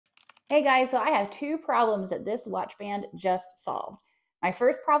Hey guys, so I have two problems that this watch band just solved. My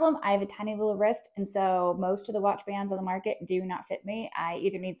first problem, I have a tiny little wrist, and so most of the watch bands on the market do not fit me. I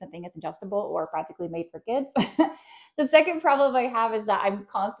either need something that's adjustable or practically made for kids. The second problem I have is that I'm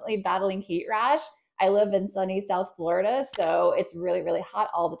constantly battling heat rash. I live in sunny South Florida, so it's really, really hot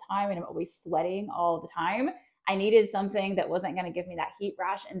all the time, and I'm always sweating all the time. I needed something that wasn't going to give me that heat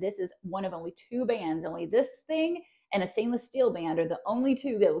rash, and this is one of only two bands. Only this thing and a stainless steel band are the only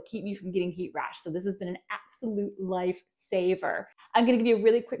two that will keep me from getting heat rash. So this has been an absolute lifesaver. I'm going to give you a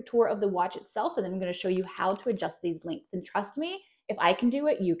really quick tour of the watch itself, and then I'm going to show you how to adjust these links. And trust me, if I can do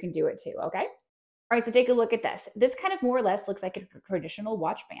it, you can do it too, okay? All right, so take a look at this. This kind of more or less looks like a traditional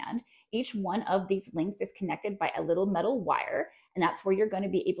watch band. Each one of these links is connected by a little metal wire, and that's where you're going to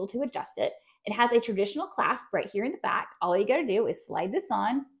be able to adjust it. It has a traditional clasp right here in the back. All you got to do is slide this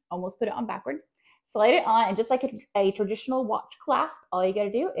on, almost put it on backward, slide it on, and just like a traditional watch clasp, all you got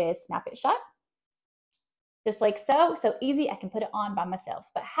to do is snap it shut, just like so. So easy, I can put it on by myself.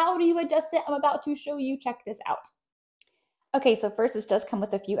 But how do you adjust it? I'm about to show you. Check this out. Okay, so first this does come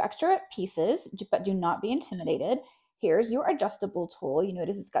with a few extra pieces, but do not be intimidated. Here's your adjustable tool. You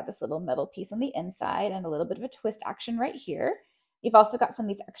notice it's got this little metal piece on the inside and a little bit of a twist action right here. You've also got some of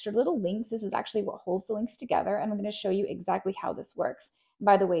these extra little links. This is actually what holds the links together, and I'm going to show you exactly how this works. And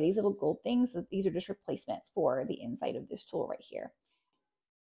by the way, these little gold things, these are just replacements for the inside of this tool right here.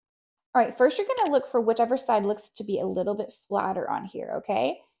 All right, first you're going to look for whichever side looks to be a little bit flatter on here,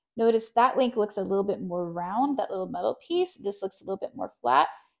 okay? Notice that link looks a little bit more round, that little metal piece. This looks a little bit more flat.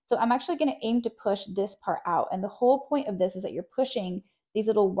 So I'm actually going to aim to push this part out. And the whole point of this is that you're pushing these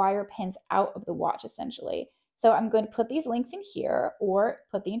little wire pins out of the watch, essentially. So I'm going to put these links in here, or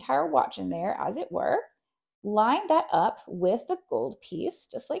put the entire watch in there, as it were. Line that up with the gold piece,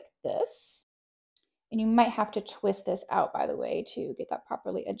 just like this. And you might have to twist this out, by the way, to get that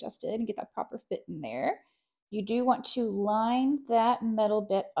properly adjusted and get that proper fit in there. You do want to line that metal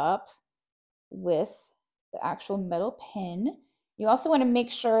bit up with the actual metal pin. You also want to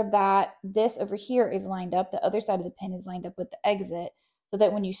make sure that this over here is lined up, the other side of the pin is lined up with the exit, so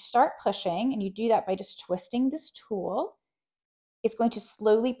that when you start pushing, and you do that by just twisting this tool, it's going to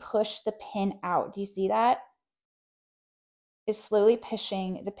slowly push the pin out. Do you see that? It's slowly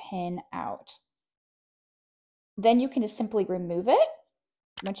pushing the pin out. Then you can just simply remove it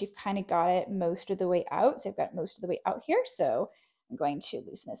once you've kind of got it most of the way out. So I've got most of the way out here. So I'm going to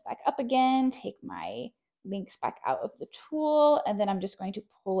loosen this back up again, take my links back out of the tool, and then I'm just going to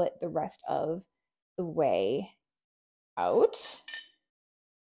pull it the rest of the way out.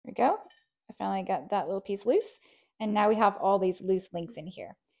 There we go. I finally got that little piece loose. And now we have all these loose links in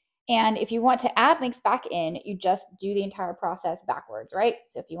here. And if you want to add links back in, you just do the entire process backwards, right?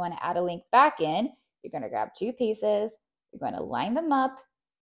 So if you want to add a link back in, you're going to grab two pieces, you're going to line them up,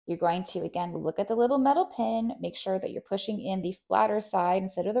 you're going to, again, look at the little metal pin, make sure that you're pushing in the flatter side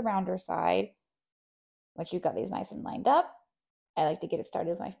instead of the rounder side. Once you've got these nice and lined up, I like to get it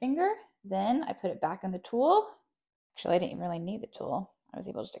started with my finger. Then I put it back on the tool. Actually, I didn't even really need the tool. I was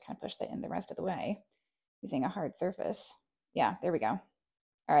able just to kind of push that in the rest of the way using a hard surface. Yeah, there we go.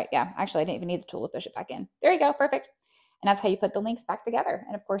 All right, yeah, actually, I didn't even need the tool to push it back in. There you go, perfect. And that's how you put the links back together.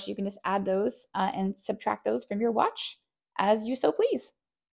 And of course, you can just add those and subtract those from your watch as you so please.